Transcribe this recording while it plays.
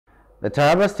The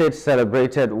Taraba State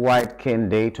celebrated White Cane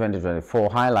Day 2024,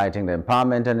 highlighting the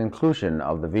empowerment and inclusion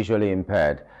of the visually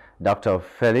impaired. Dr.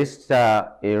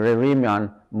 Felista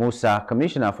Ireriman Musa,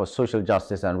 Commissioner for Social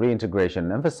Justice and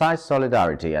Reintegration, emphasized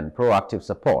solidarity and proactive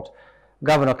support.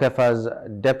 Governor Kefa's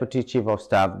Deputy Chief of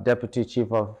Staff,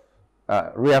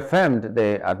 reaffirmed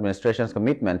the administration's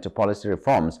commitment to policy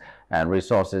reforms and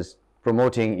resources,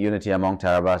 promoting unity among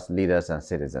Taraba's leaders and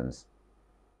citizens.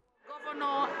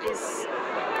 Governor is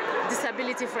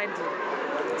disability friendly.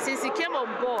 Since he came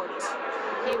on board,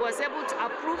 he was able to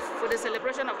approve for the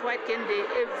celebration of White Cane Day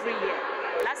every year.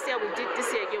 Last year we did,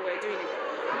 this year again we're doing it.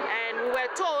 And we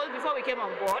were told before we came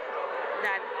on board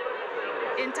that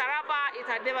in Taraba it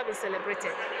had never been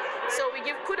celebrated. So we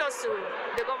give kudos to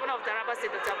the governor of Taraba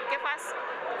State, Dr. Kefa,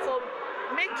 for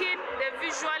making the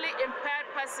visually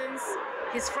impaired persons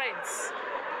his friends.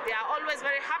 They are always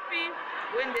very happy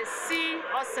when they see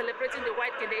us celebrating the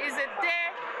White Cane Day. It's a day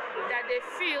that they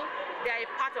feel they are a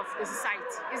part of the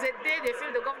society. It's a day they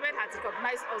feel the government has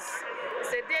recognized us.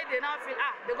 It's a day they now feel,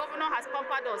 the governor has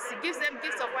pampered us. He gives them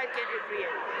gifts of White Cane every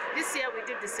year. This year we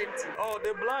did the same thing. Oh,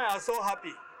 the blind are so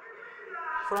happy.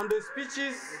 From the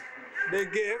speeches they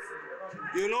gave,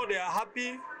 you know they are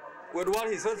happy with what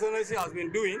His Excellency has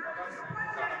been doing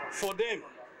for them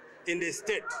in the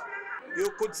state.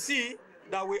 You could see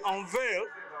that we unveiled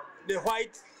the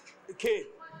white cane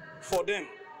for them,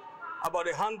 about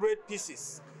 100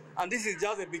 pieces. And this is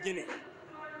just the beginning.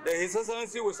 His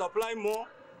Excellency will supply more,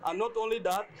 and not only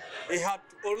that, he had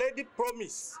already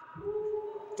promised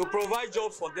to provide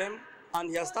jobs for them, and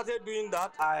he has started doing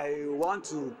that. I want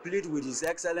to plead with His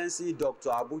Excellency Dr.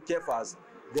 Abu Kefas,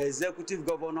 the Executive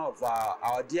Governor of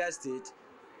our dear state,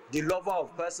 the lover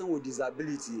of persons with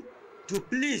disability, to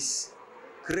please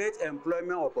create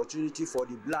employment opportunity for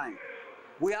the blind.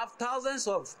 We have thousands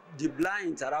of the blind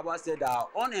in Taraba State that are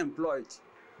unemployed.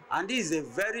 And this is a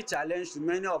very challenge to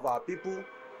many of our people,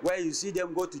 where you see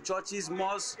them go to churches,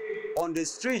 mosques, on the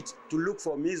street to look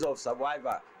for means of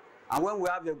survival. And when we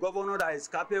have a governor that is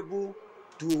capable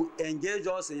to engage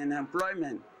us in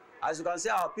employment, as you can see,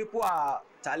 our people are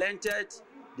talented,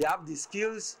 they have the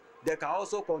skills, they can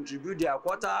also contribute their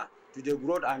quota to the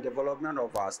growth and development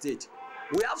of our state.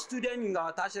 We have students in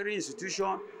our tertiary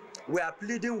institution. We are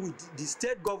pleading with the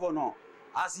state governor,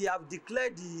 as he have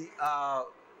declared the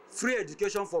free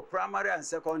education for primary and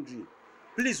secondary.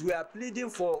 Please, we are pleading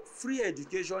for free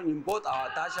education in both our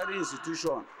tertiary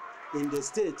institutions in the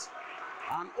state,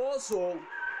 and also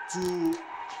to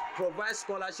provide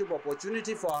scholarship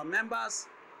opportunity for our members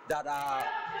that are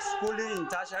schooling in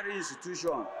tertiary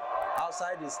institutions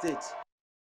outside the state.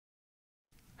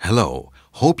 Hello,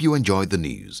 hope you enjoyed the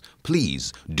news.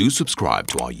 Please do subscribe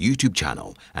to our YouTube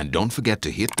channel and don't forget to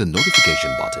hit the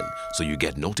notification button so you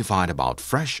get notified about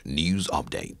fresh news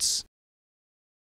updates.